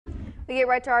We get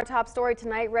right to our top story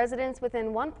tonight. Residents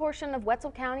within one portion of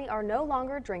Wetzel County are no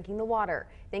longer drinking the water.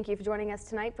 Thank you for joining us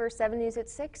tonight for 7 News at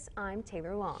 6. I'm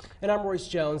Taylor Long. And I'm Royce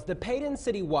Jones. The Paden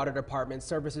City Water Department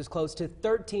services close to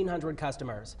 1,300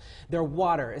 customers. Their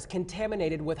water is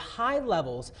contaminated with high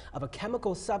levels of a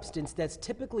chemical substance that's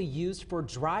typically used for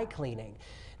dry cleaning.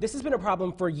 This has been a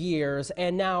problem for years,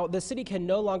 and now the city can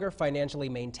no longer financially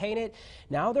maintain it.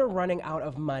 Now they're running out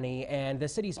of money, and the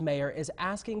city's mayor is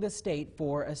asking the state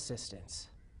for assistance.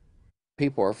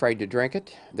 People are afraid to drink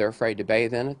it, they're afraid to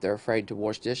bathe in it, they're afraid to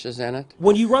wash dishes in it.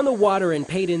 When you run the water in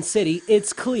Paden City,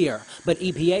 it's clear, but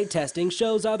EPA testing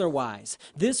shows otherwise.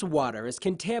 This water is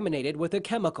contaminated with a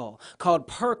chemical called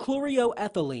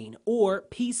perchloroethylene, or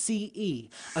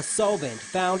PCE, a solvent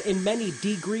found in many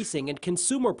degreasing and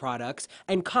consumer products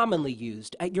and commonly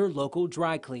used at your local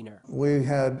dry cleaner. We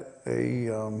had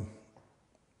a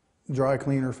dry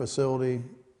cleaner facility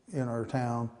in our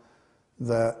town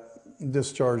that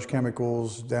discharged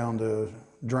chemicals down to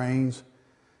drains,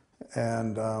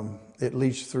 and it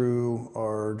leached through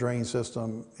our drain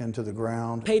system into the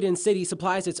ground. Paden City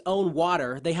supplies its own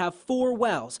water. They have 4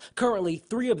 wells. Currently,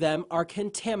 3 of them are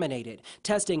contaminated,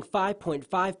 testing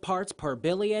 5.5 parts per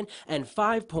billion and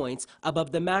 5 points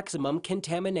above the maximum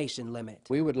contamination limit.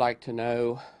 We would like to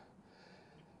know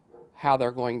how they're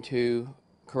going to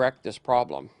correct this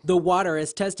problem. The water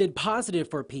has tested positive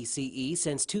for PCE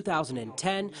since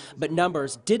 2010, but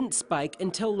numbers didn't spike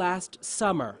until last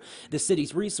summer. The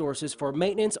city's resources for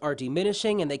maintenance are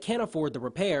diminishing and they can't afford the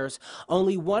repairs.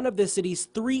 Only one of the city's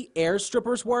 3 air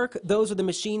strippers work. Those are the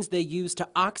machines they use to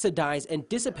oxidize and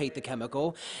dissipate the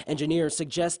chemical. Engineers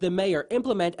suggest the mayor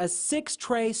implement a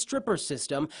 6-tray stripper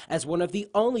system as one of the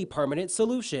only permanent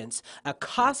solutions, a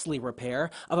costly repair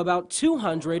of about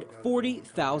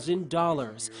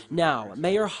 $240,000. Now,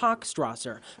 Mayor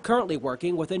Hochstrasser currently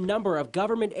working with a number of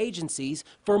government agencies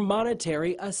for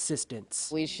monetary assistance.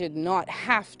 We should not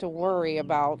have to worry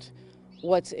about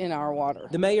what's in our water.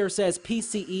 The mayor says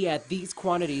PCE at these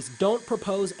quantities don't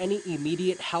propose any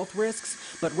immediate health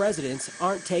risks, but residents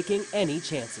aren't taking any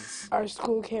chances. Our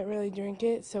school can't really drink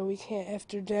it, so we can't,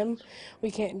 after gym,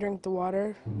 we can't drink the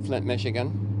water. Flint,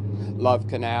 Michigan, Love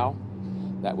Canal,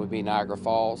 that would be Niagara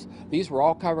Falls. These were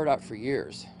all covered up for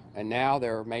years, and now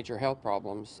there are major health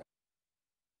problems.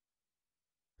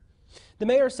 The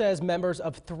mayor says members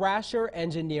of Thrasher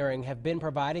Engineering have been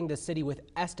providing the city with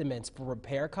estimates for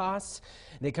repair costs.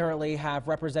 They currently have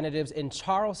representatives in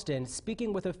Charleston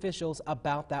speaking with officials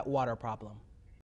about that water problem.